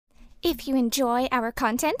If you enjoy our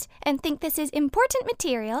content and think this is important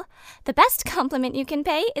material, the best compliment you can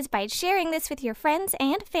pay is by sharing this with your friends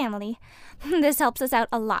and family. This helps us out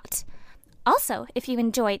a lot. Also, if you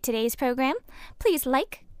enjoyed today's program, please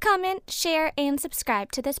like, comment, share, and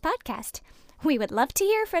subscribe to this podcast. We would love to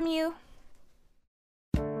hear from you.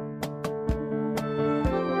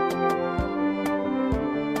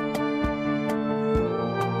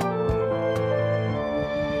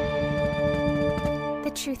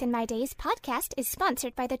 The Truth in My Days podcast is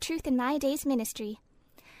sponsored by the Truth in My Days ministry.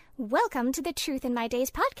 Welcome to the Truth in My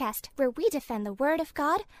Days podcast, where we defend the Word of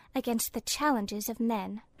God against the challenges of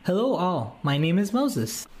men. Hello all, my name is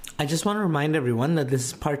Moses. I just want to remind everyone that this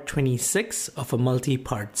is part 26 of a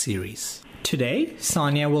multi-part series. Today,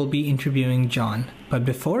 Sonia will be interviewing John, but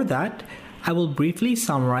before that, I will briefly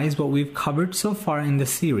summarize what we've covered so far in the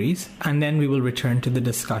series, and then we will return to the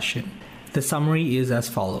discussion. The summary is as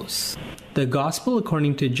follows. The Gospel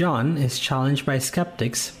according to John is challenged by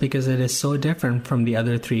skeptics because it is so different from the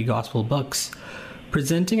other three Gospel books,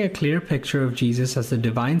 presenting a clear picture of Jesus as the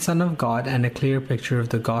divine Son of God and a clear picture of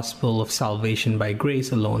the gospel of salvation by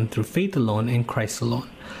grace alone, through faith alone, in Christ alone.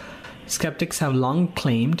 Skeptics have long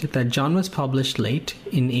claimed that John was published late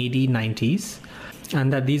in AD 90s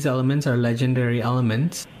and that these elements are legendary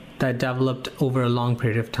elements that developed over a long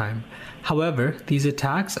period of time. However, these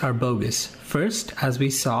attacks are bogus. First, as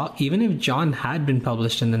we saw, even if John had been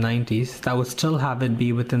published in the 90s, that would still have it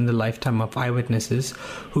be within the lifetime of eyewitnesses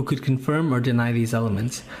who could confirm or deny these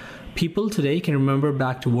elements. People today can remember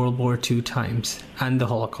back to World War II times and the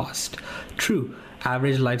Holocaust. True,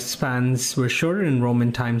 average lifespans were shorter in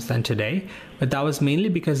Roman times than today, but that was mainly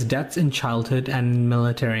because deaths in childhood and in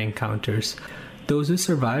military encounters. Those who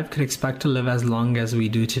survived could expect to live as long as we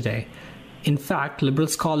do today. In fact, liberal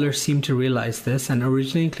scholars seem to realize this and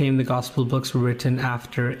originally claimed the Gospel books were written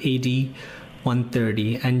after AD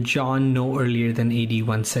 130 and John no earlier than AD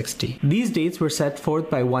 160. These dates were set forth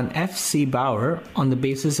by one F.C. Bauer on the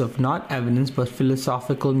basis of not evidence but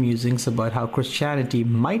philosophical musings about how Christianity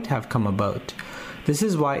might have come about. This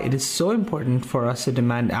is why it is so important for us to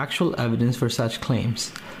demand actual evidence for such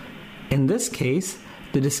claims. In this case,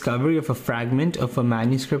 the discovery of a fragment of a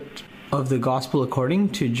manuscript of the Gospel according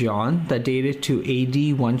to John that dated to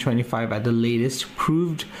AD 125 at the latest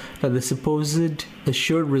proved that the supposed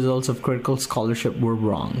assured results of critical scholarship were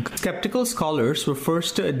wrong. Skeptical scholars were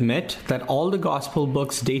first to admit that all the Gospel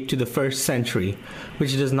books date to the 1st century,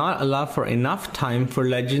 which does not allow for enough time for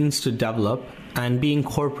legends to develop and be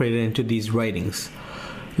incorporated into these writings.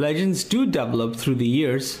 Legends do develop through the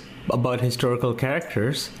years about historical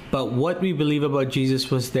characters, but what we believe about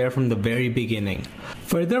Jesus was there from the very beginning.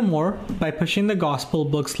 Furthermore, by pushing the Gospel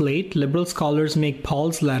books late, liberal scholars make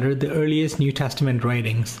Paul's letter the earliest New Testament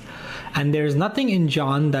writings, and there is nothing in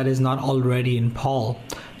John that is not already in Paul.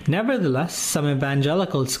 Nevertheless, some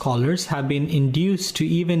evangelical scholars have been induced to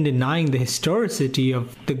even denying the historicity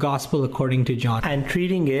of the Gospel according to John and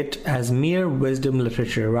treating it as mere wisdom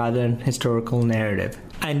literature rather than historical narrative,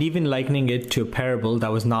 and even likening it to a parable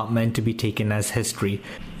that was not meant to be taken as history.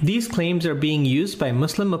 These claims are being used by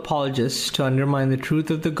Muslim apologists to undermine the truth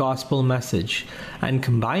of the gospel message, and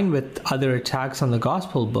combined with other attacks on the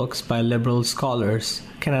gospel books by liberal scholars,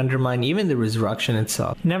 can undermine even the resurrection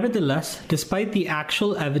itself. Nevertheless, despite the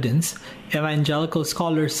actual evidence, evangelical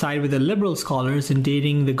scholars side with the liberal scholars in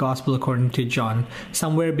dating the gospel according to John,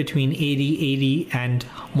 somewhere between 80 and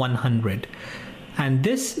 100. And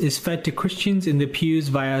this is fed to Christians in the pews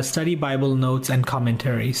via study Bible notes and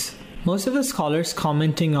commentaries. Most of the scholars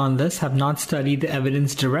commenting on this have not studied the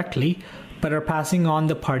evidence directly, but are passing on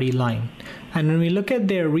the party line. And when we look at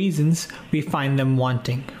their reasons, we find them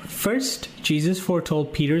wanting. First, Jesus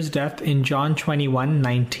foretold Peter's death in John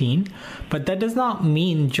 21:19, but that does not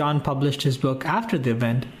mean John published his book after the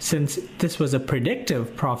event, since this was a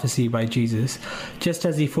predictive prophecy by Jesus, just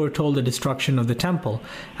as he foretold the destruction of the temple,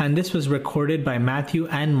 and this was recorded by Matthew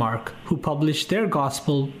and Mark, who published their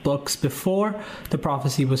gospel books before the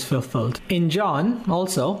prophecy was fulfilled. In John,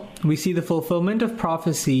 also, we see the fulfillment of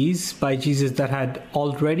prophecies by Jesus that had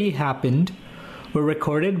already happened were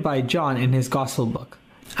recorded by John in his gospel book.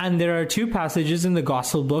 And there are two passages in the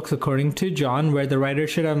gospel books according to John where the writer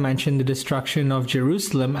should have mentioned the destruction of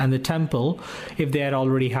Jerusalem and the temple if they had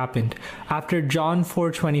already happened, after John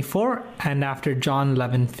 4:24 and after John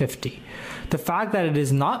 11:50. The fact that it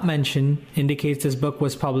is not mentioned indicates this book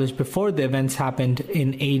was published before the events happened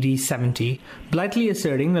in AD 70. Blithely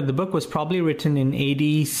asserting that the book was probably written in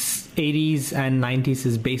 80s and 90s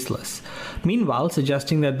is baseless. Meanwhile,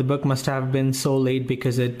 suggesting that the book must have been so late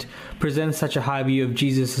because it presents such a high view of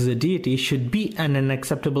Jesus as a deity should be an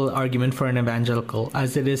unacceptable argument for an evangelical,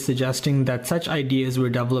 as it is suggesting that such ideas were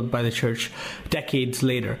developed by the church decades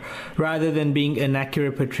later, rather than being an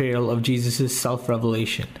accurate portrayal of Jesus'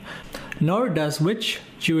 self-revelation. Nor does which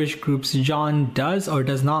Jewish groups John does or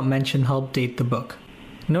does not mention help date the book.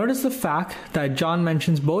 Nor does the fact that John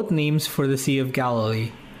mentions both names for the Sea of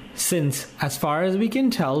Galilee, since, as far as we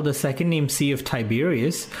can tell, the second name Sea of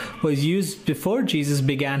Tiberias was used before Jesus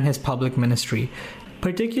began his public ministry.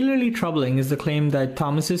 Particularly troubling is the claim that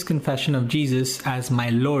Thomas's confession of Jesus as my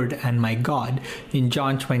Lord and my God in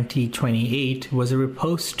John 20:28 was a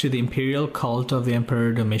riposte to the imperial cult of the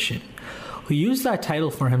Emperor Domitian, who used that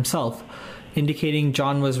title for himself, indicating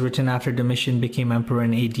John was written after Domitian became emperor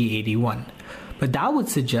in AD 81. But that would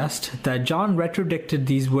suggest that John retrodicted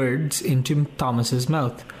these words into Thomas's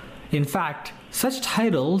mouth. In fact, such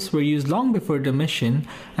titles were used long before Domitian,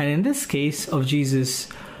 and in this case of Jesus,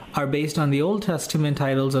 are based on the Old Testament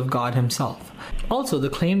titles of God himself. Also, the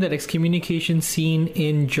claim that excommunication seen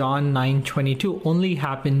in John 9:22 only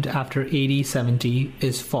happened after AD 70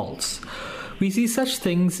 is false. We see such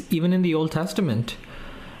things even in the Old Testament.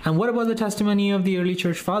 And what about the testimony of the early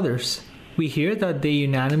church fathers? We hear that they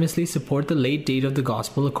unanimously support the late date of the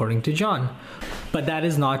gospel according to John. But that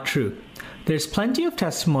is not true. There's plenty of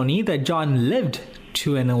testimony that John lived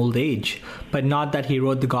to an old age, but not that he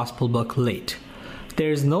wrote the gospel book late.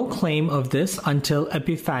 There is no claim of this until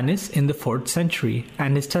Epiphanes in the 4th century,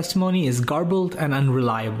 and his testimony is garbled and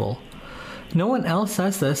unreliable. No one else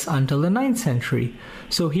says this until the 9th century.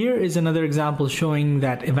 So here is another example showing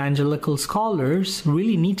that evangelical scholars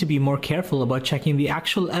really need to be more careful about checking the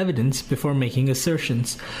actual evidence before making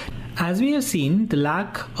assertions. As we have seen, the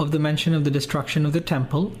lack of the mention of the destruction of the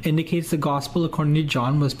temple indicates the Gospel according to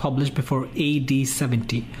John was published before AD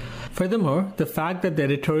 70. Furthermore, the fact that the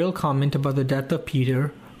editorial comment about the death of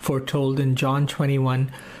Peter, foretold in John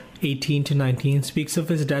 21:18-19, speaks of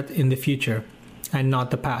his death in the future and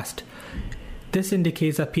not the past. This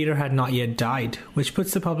indicates that Peter had not yet died, which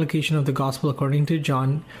puts the publication of the Gospel according to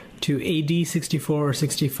John to AD 64 or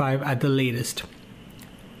 65 at the latest.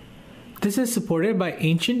 This is supported by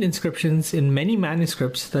ancient inscriptions in many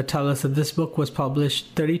manuscripts that tell us that this book was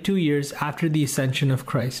published 32 years after the ascension of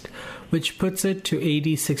Christ, which puts it to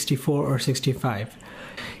AD 64 or 65.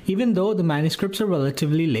 Even though the manuscripts are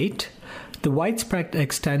relatively late, the widespread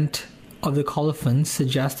extent of the colophons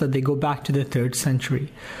suggests that they go back to the 3rd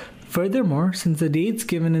century. Furthermore, since the dates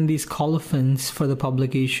given in these colophons for the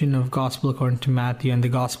publication of Gospel according to Matthew and the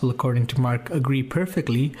Gospel according to Mark agree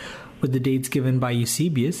perfectly with the dates given by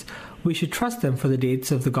Eusebius, we should trust them for the dates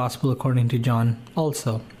of the Gospel according to John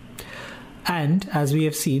also. And, as we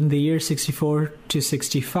have seen, the year 64 to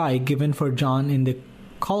 65 given for John in the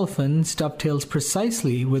colophons dovetails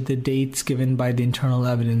precisely with the dates given by the internal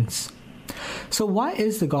evidence. So why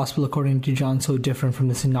is the Gospel according to John so different from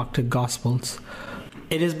the Synoptic Gospels?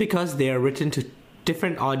 It is because they are written to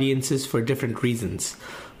different audiences for different reasons.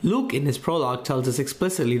 Luke, in his prologue, tells us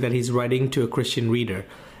explicitly that he's writing to a Christian reader,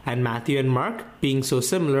 and Matthew and Mark, being so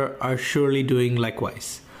similar, are surely doing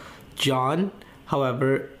likewise. John,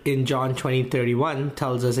 however, in John 20:31,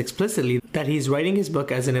 tells us explicitly that he's writing his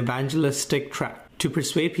book as an evangelistic tract to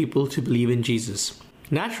persuade people to believe in Jesus.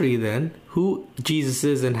 Naturally, then, who Jesus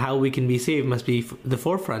is and how we can be saved must be the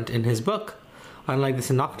forefront in his book, unlike the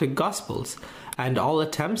Synoptic Gospels. And all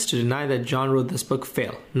attempts to deny that John wrote this book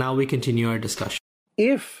fail. Now we continue our discussion.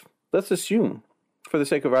 If, let's assume, for the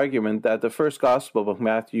sake of argument, that the first Gospel book,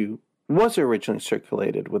 Matthew, was originally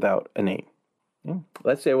circulated without a name.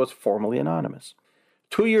 Let's say it was formally anonymous.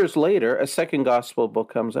 2 years later, a second Gospel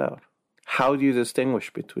book comes out. How do you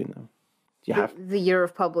distinguish between them? Do you have the year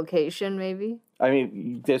of publication, maybe? I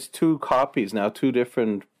mean, there's 2 copies now, 2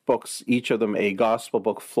 different books, each of them a Gospel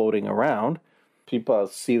book floating around. People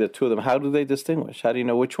see the 2 of them. How do they distinguish? How do you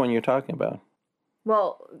know which one you're talking about?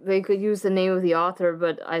 Well, they could use the name of the author,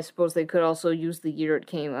 but I suppose they could also use the year it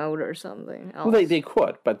came out or something else. Well, they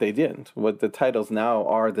could, but they didn't. What the titles now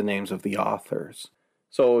are the names of the authors.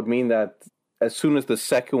 So it would mean that as soon as the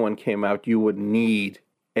second one came out, you would need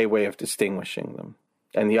a way of distinguishing them.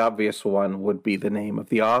 And the obvious one would be the name of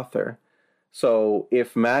the author. So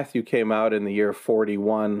if Matthew came out in the year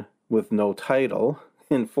 41 with no title,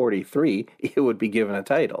 in 43, it would be given a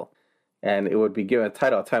title. And it would be given a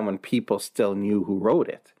title at a time when people still knew who wrote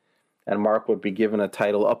it. And Mark would be given a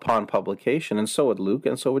title upon publication, and so would Luke,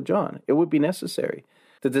 and so would John. It would be necessary.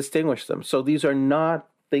 to distinguish them. So these are not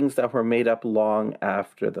things that were made up long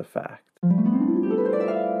after the fact.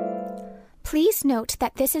 Please note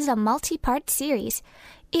that this is a multi-part series.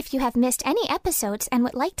 If you have missed any episodes and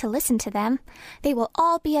would like to listen to them, they will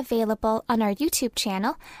all be available on our YouTube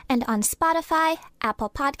channel and on Spotify, Apple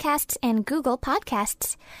Podcasts, and Google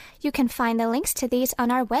Podcasts. You can find the links to these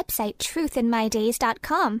on our website,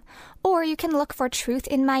 truthinmydays.com, or you can look for Truth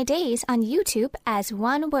in My Days on YouTube as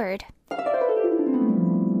one word.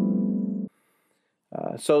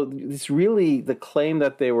 So it's really the claim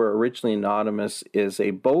that they were originally anonymous is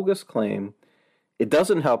a bogus claim. It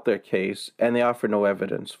doesn't help their case, and they offer no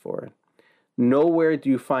evidence for it. Nowhere do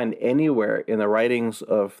you find anywhere in the writings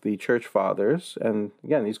of the church fathers, and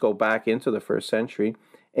again, these go back into the first century,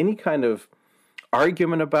 any kind of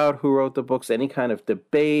argument about who wrote the books, any kind of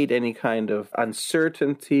debate, any kind of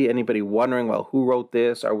uncertainty, anybody wondering, well, who wrote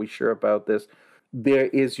this? Are we sure about this? There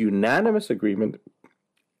is unanimous agreement,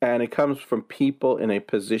 and it comes from people in a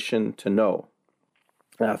position to know.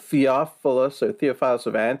 Theophilus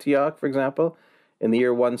of Antioch, for example, in the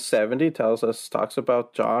year 170, talks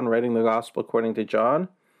about John writing the gospel according to John.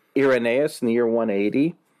 Irenaeus in the year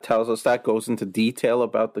 180 tells us that, goes into detail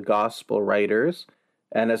about the gospel writers.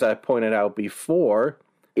 And as I pointed out before,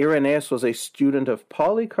 Irenaeus was a student of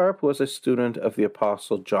Polycarp, who was a student of the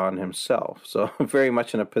apostle John himself. So very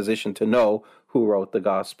much in a position to know who wrote the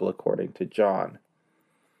gospel according to John.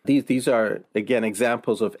 These are, again,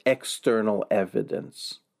 examples of external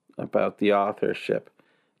evidence about the authorship.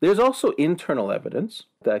 There's also internal evidence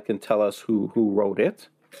that can tell us who wrote it.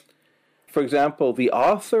 For example, the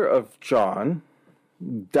author of John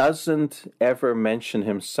doesn't ever mention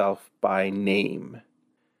himself by name.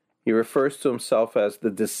 He refers to himself as the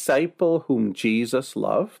disciple whom Jesus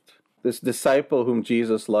loved. This disciple whom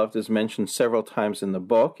Jesus loved is mentioned several times in the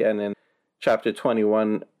book, and in chapter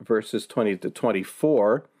 21, verses 20 to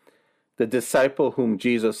 24, the disciple whom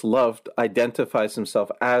Jesus loved identifies himself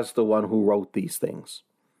as the one who wrote these things.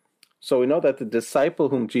 So we know that the disciple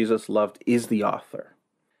whom Jesus loved is the author.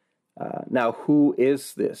 Now, who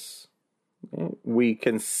is this? Okay. We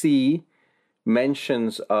can see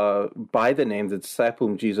mentions by the name, the disciple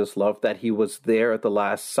whom Jesus loved, that he was there at the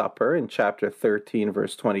Last Supper in chapter 13,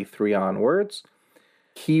 verse 23 onwards.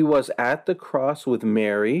 He was at the cross with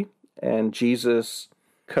Mary, and Jesus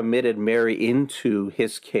committed Mary into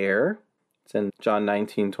his care. It's in John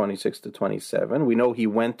 19, 26 to 27. We know he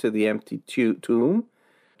went to the empty tomb,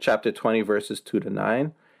 chapter 20, verses 2 to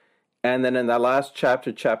 9. And then in that last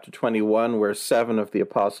chapter, chapter 21, where 7 of the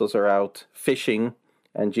apostles are out fishing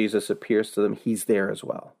and Jesus appears to them, he's there as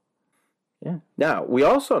well. Yeah. Now, we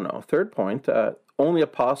also know, third point, only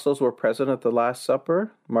apostles were present at the Last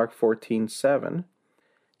Supper, Mark 14:7.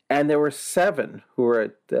 And there were 7 who were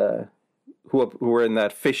at who were in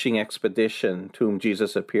that fishing expedition to whom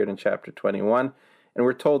Jesus appeared in chapter 21. And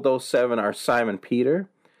we're told those 7 are Simon Peter,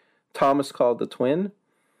 Thomas called the twin,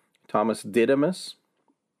 Thomas Didymus,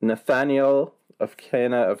 Nathanael of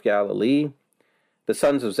Cana of Galilee, the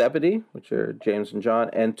sons of Zebedee, which are James and John,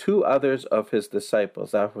 and 2 others of his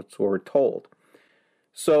disciples. That's what we're told.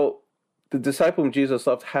 So the disciple whom Jesus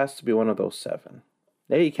loved has to be one of those 7.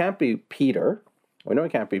 Now, he can't be Peter. We know he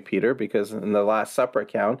can't be Peter because in the Last Supper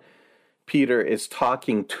account, Peter is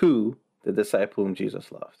talking to the disciple whom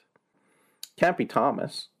Jesus loved. Can't be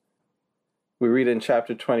Thomas. We read in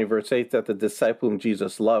chapter 20, verse 8, that the disciple whom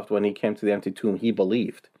Jesus loved, when he came to the empty tomb, he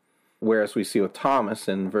believed. Whereas we see with Thomas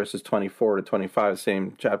in verses 24 to 25, the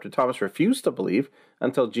same chapter, Thomas refused to believe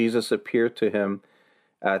until Jesus appeared to him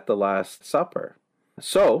at the Last Supper.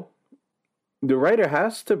 So, the writer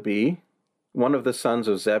has to be one of the sons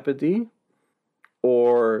of Zebedee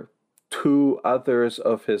or 2 others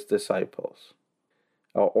of his disciples,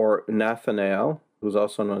 or Nathanael, who's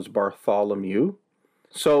also known as Bartholomew.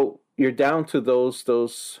 So you're down to those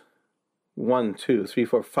 1, 2, 3,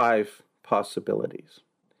 4, 5 possibilities.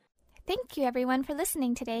 Thank you, everyone, for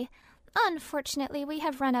listening today. Unfortunately, we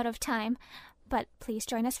have run out of time, but please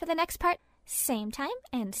join us for the next part, same time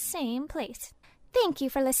and same place. Thank you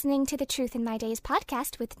for listening to the Truth in My Days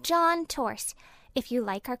podcast with John Torse. If you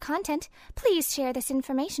like our content, please share this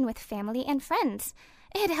information with family and friends.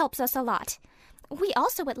 It helps us a lot. We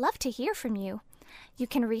also would love to hear from you. You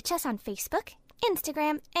can reach us on Facebook,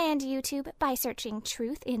 Instagram, and YouTube by searching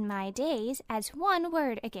Truth in My Days as one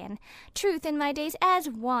word again. Truth in My Days as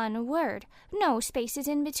one word. No spaces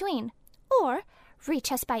in between. Or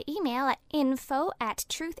reach us by email at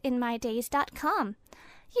info@truthinmydays.com.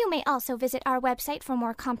 You may also visit our website for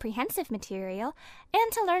more comprehensive material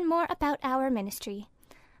and to learn more about our ministry.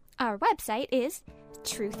 Our website is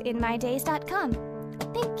truthinmydays.com.